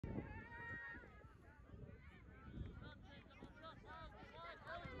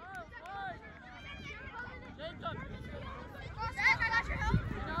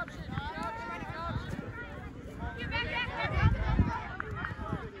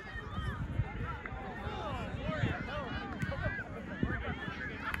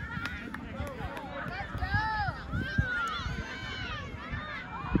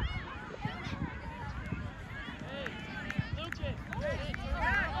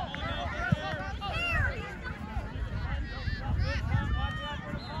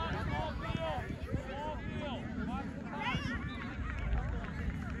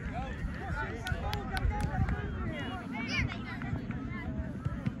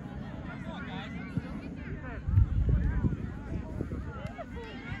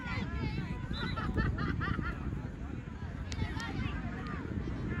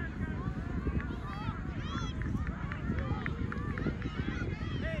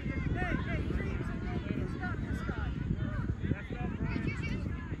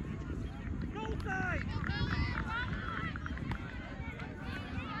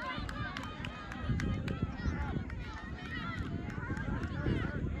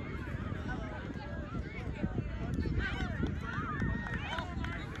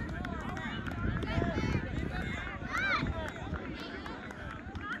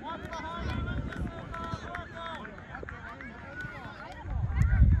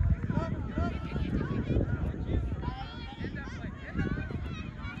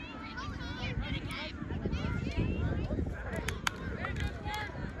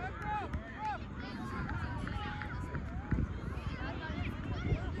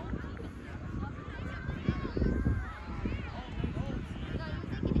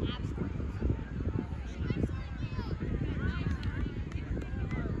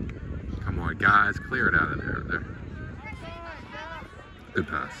guys, clear it out of there. Good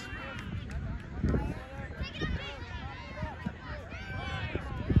pass.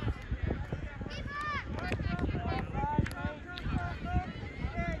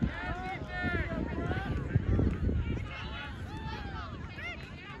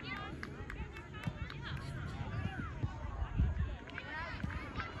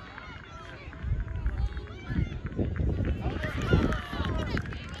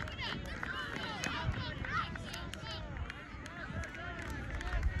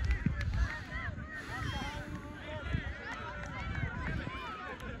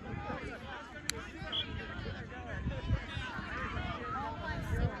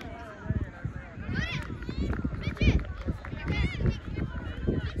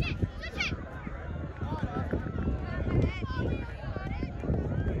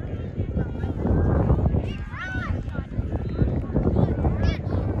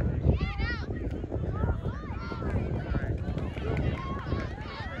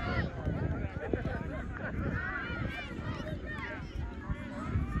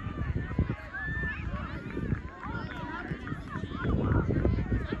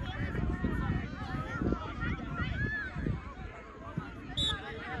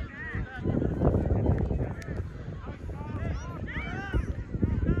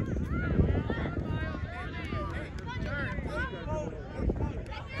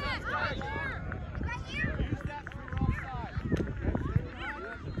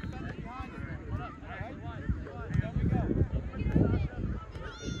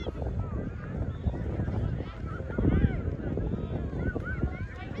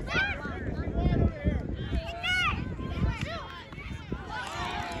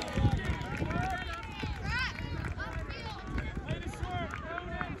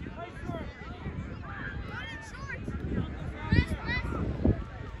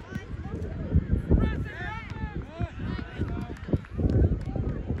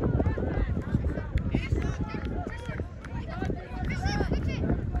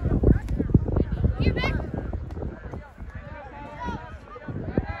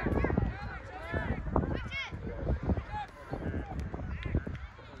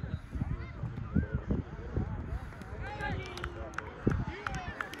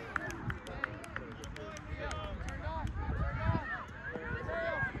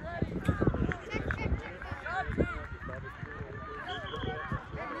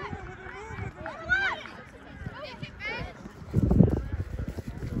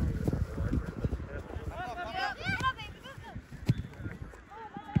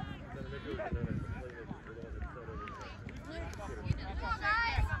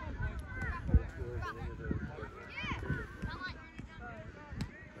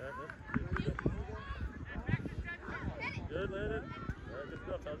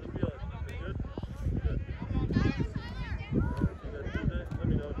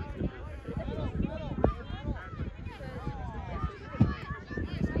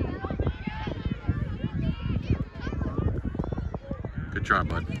 Good job,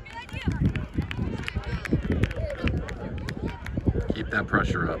 bud. Keep that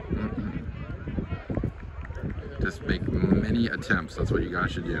pressure up. Just make many attempts. That's what you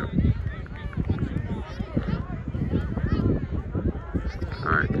guys should do.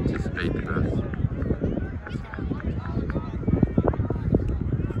 All right, anticipate the pass.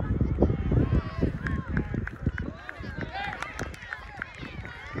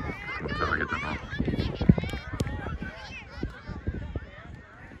 That's how I get that ball.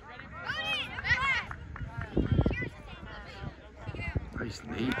 Nice,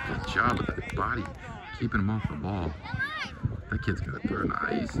 Nate. Good job with that body, keeping him off the ball. That kid's gonna throw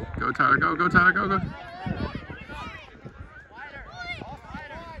nice. Go, Tyler. Go, go, Tyler. Go, go.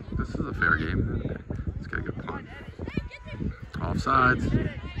 This is a fair game. Let's get a good punt. Offsides.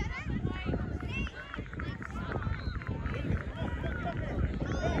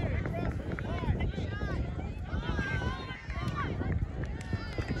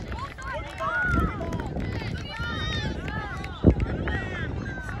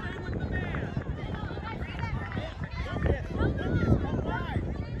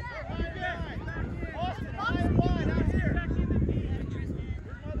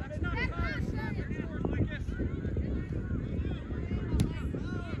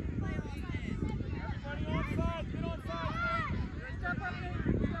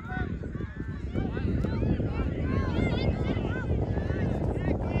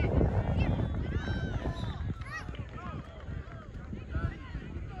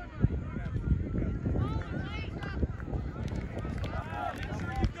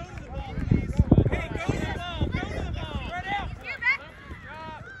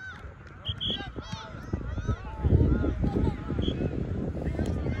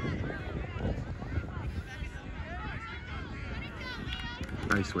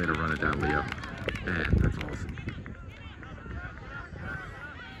 Nice way to run it down, Leo. And that's awesome.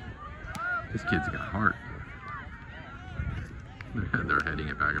 This kid's got heart. They're heading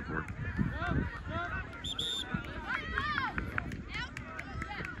it back and forth.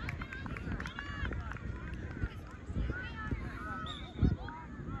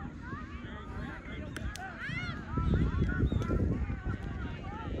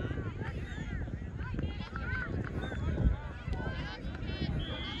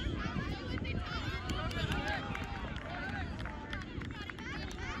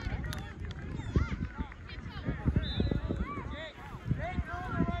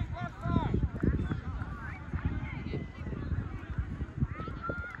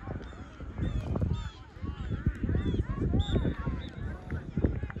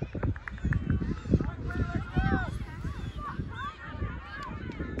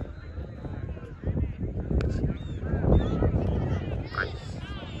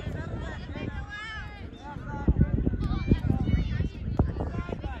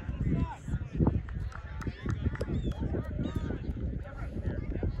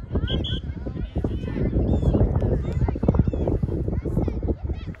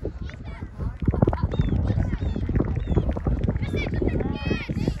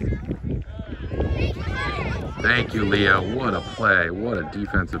 Thank you, Leo. What a play. What a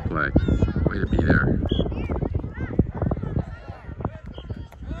defensive play. Way to be there.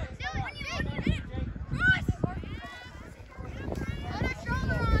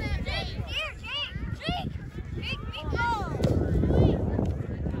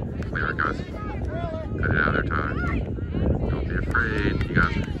 Clear it, guys. Cut it out of there, Tyler. Don't be afraid. You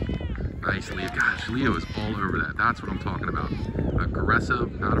guys are nice, Leo. Gosh, Leo is all over that. That's what I'm talking about.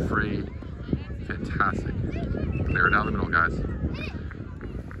 Aggressive, not afraid. Fantastic. Clear it down the middle, guys.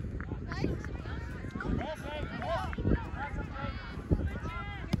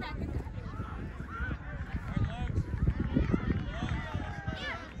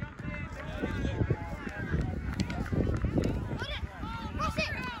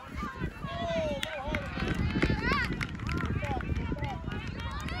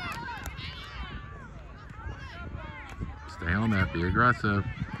 Stay on that. Be aggressive.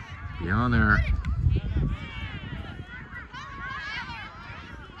 Be on there.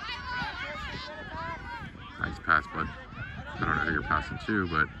 Nice pass, bud. I don't know who you're passing to,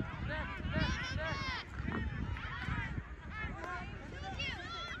 but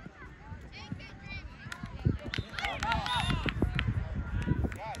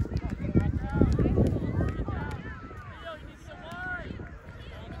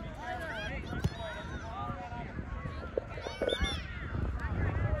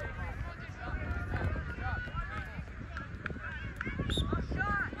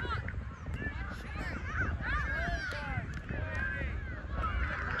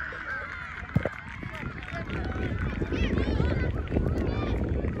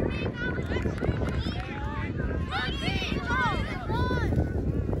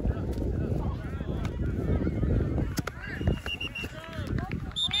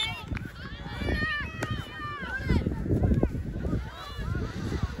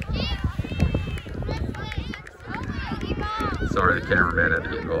sorry, the cameraman had to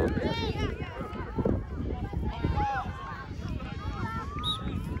get involved.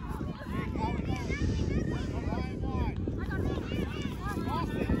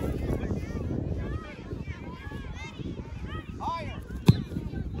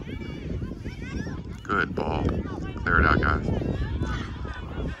 Good ball. Clear it out, guys.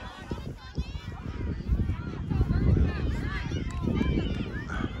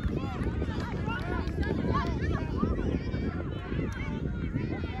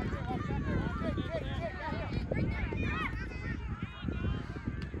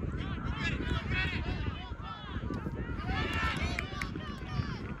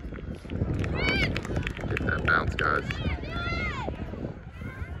 Get that bounce, guys.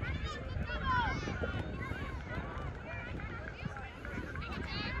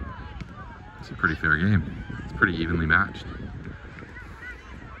 It's a pretty fair game. It's pretty evenly matched.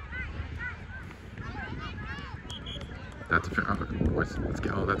 That's a fair. Oh, boys, let's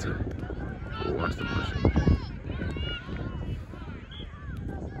go. Oh, that's a. We'll watch the push.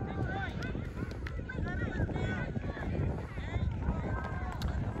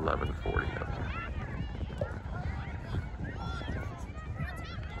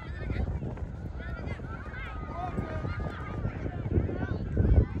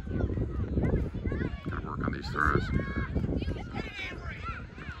 Throws.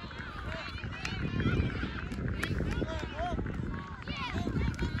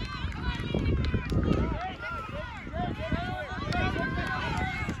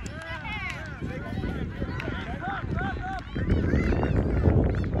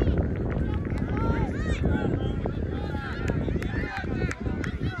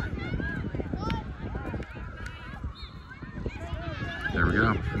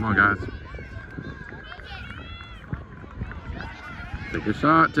 Come on, guys. Take a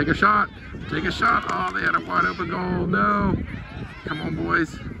shot, take a shot, take a shot. Oh, they had a wide open goal. No. Come on,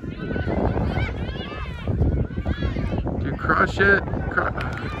 boys. You crush it.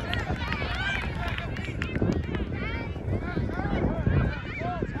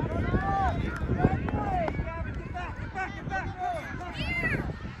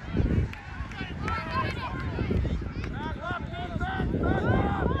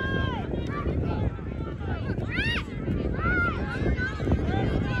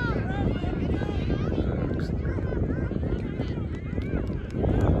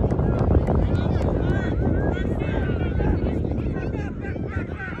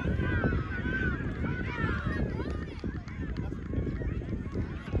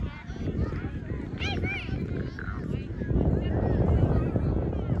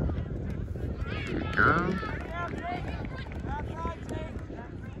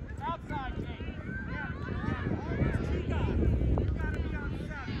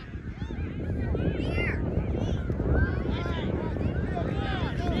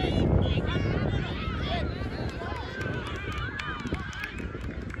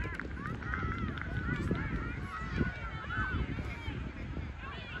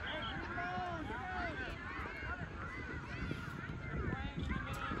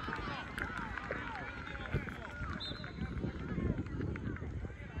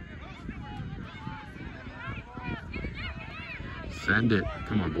 Send it.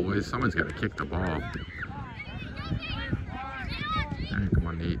 Come on, boys. Someone's got to kick the ball. Right, come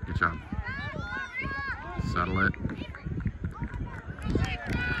on, Nate. Good job. Settle it.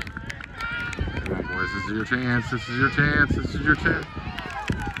 Come on, boys. This is your chance. This is your chance. This is your chance.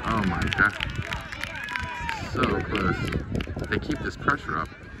 Oh, my God. So close. If they keep this pressure up.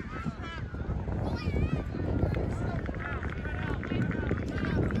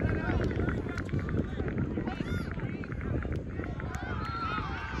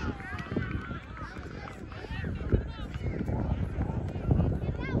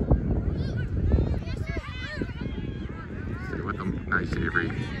 Nice, Avery.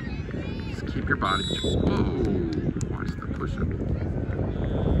 Just keep your body. Whoa! Watch the push-up.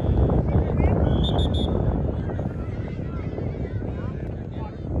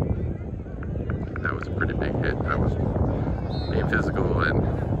 That was a pretty big hit. That was being physical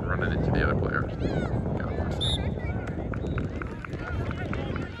and running into the other players. Gotta watch that.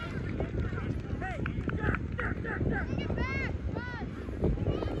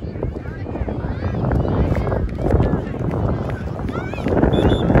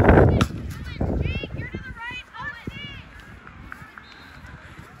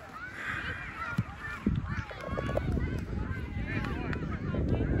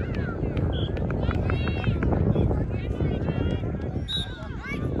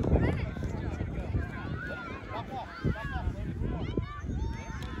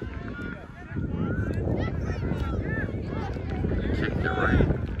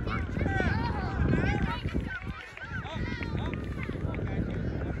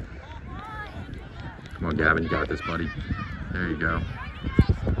 Come on, Gavin, you got this, buddy. There you go.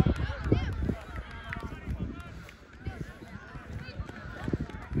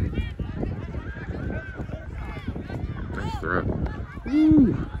 Nice throw.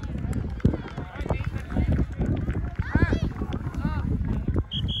 Woo!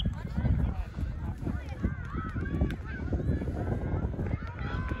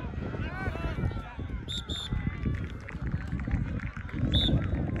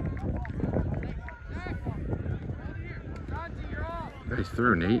 Nice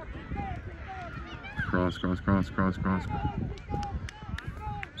throw, Nate. Cross, cross, cross, cross, cross.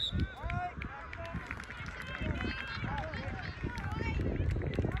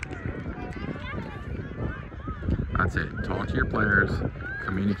 That's it. Talk to your players,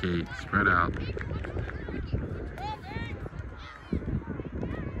 communicate, spread out.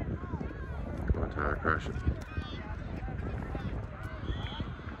 Go into that pressure.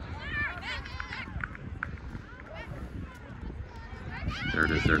 There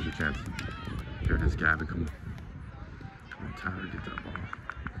it is, there's your chance. There it is, Gavin, come on. Come on, Tyler, get that ball.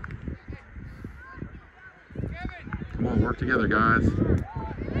 Come on, work together, guys.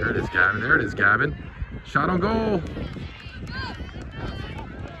 There it is, Gavin, there it is, Gavin. Shot on goal.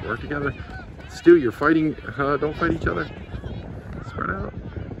 Work together. Stu, you're fighting, don't fight each other. Spread out.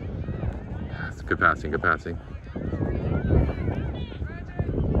 That's good passing, good passing.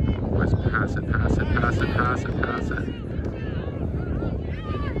 Boys, pass it, pass it, pass it, pass it, pass it.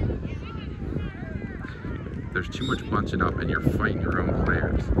 There's too much bunching up and you're fighting your own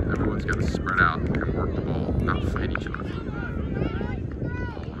players. Everyone's got to spread out and work the ball, not fight each other.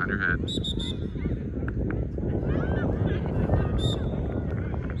 behind your head.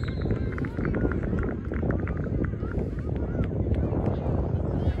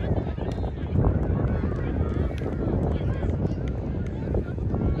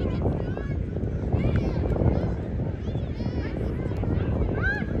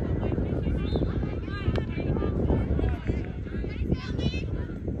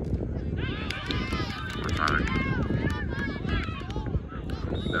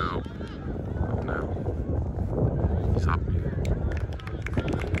 No. No. Stop.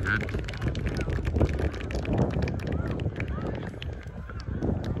 Good.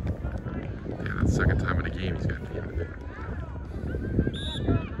 Yeah, that's the second time in a game he's got the end of it.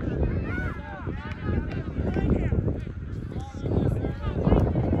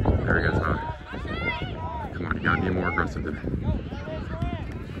 There he goes, Tyler. Come on, you gotta be more aggressive today.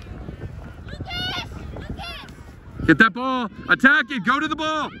 Get that ball, attack it, go to the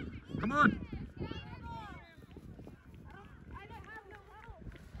ball. Come on.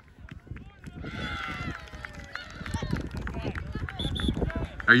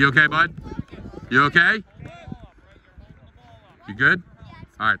 Are you okay, bud? You okay? You good?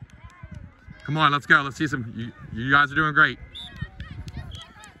 All right. Come on, let's go. Let's see some. You guys are doing great.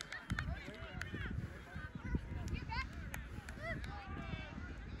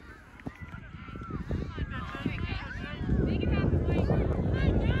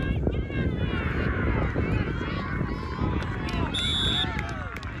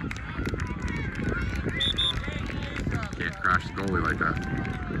 Can't crash the goalie like that.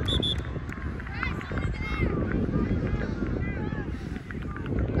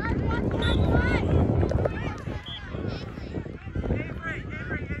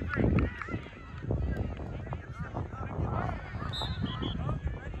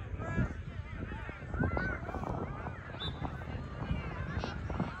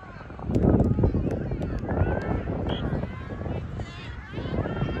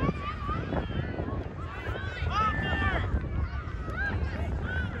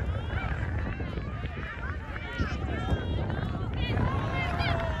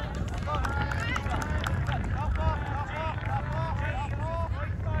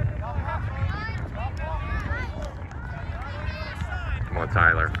 Come on,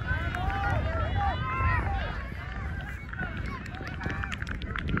 Tyler.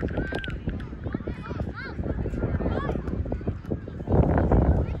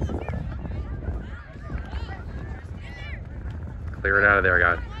 Clear it out of there,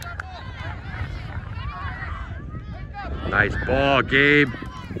 guys. Nice ball, Gabe.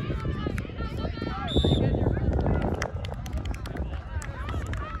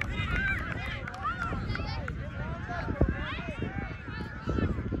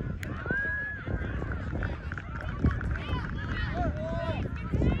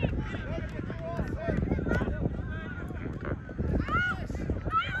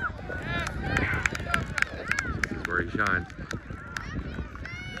 This is where he shines.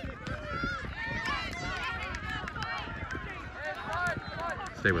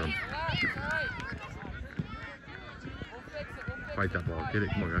 Stay with him. Fight that ball. Get it.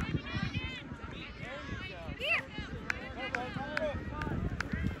 Come on, guys.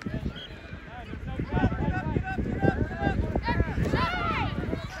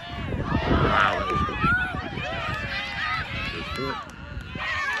 Wow, that was cool. There's four.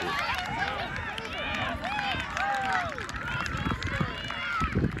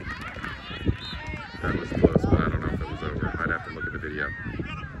 That was close, but I don't know if it was over. I'd have to look at the video.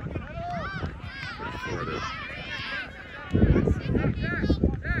 Four of this.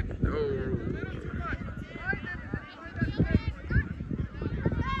 No.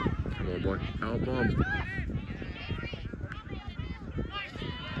 Come on, boy. Help him.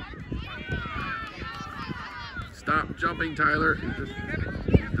 Stop jumping, Tyler. Come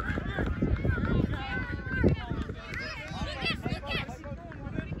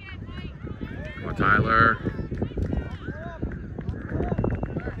on, Tyler.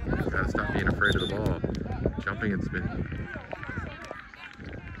 Just gotta stop being afraid of the ball. Jumping and spinning.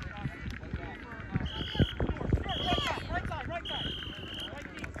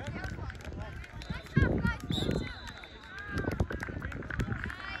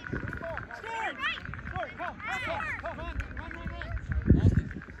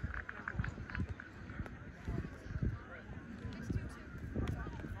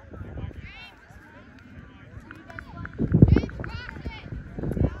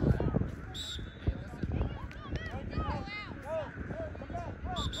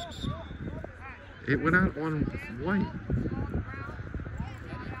 It went out on white.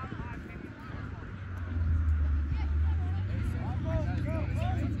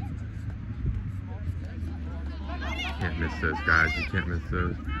 miss those, guys. You can't miss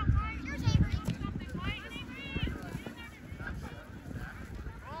those.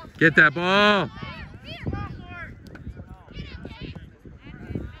 Get that ball.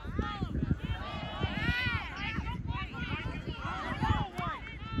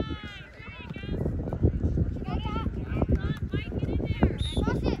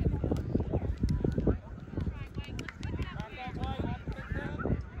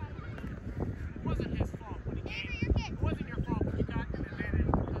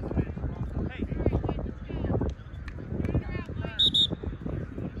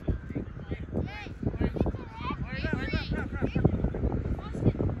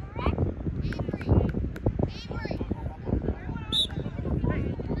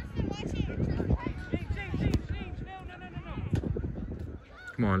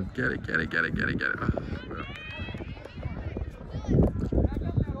 Come on, get it. Oh, well.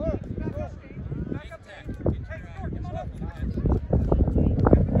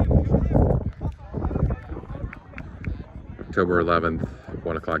 October 11th,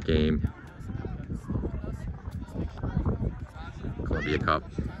 1 o'clock game. Columbia Cup.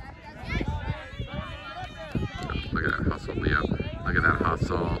 Look at that hustle, Leo. Look at that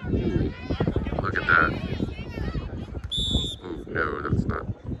hustle. Ooh, look at that. Oh, no, that's not.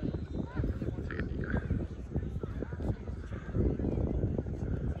 Take a knee.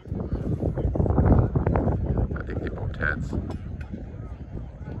 I think they bumped heads.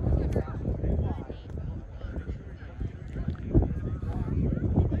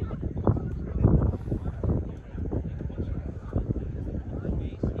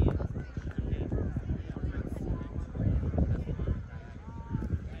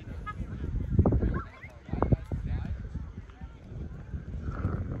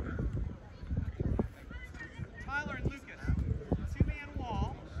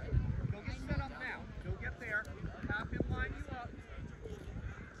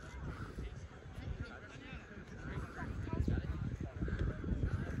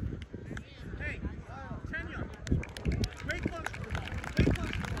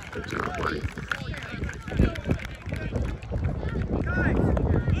 Good job, buddy.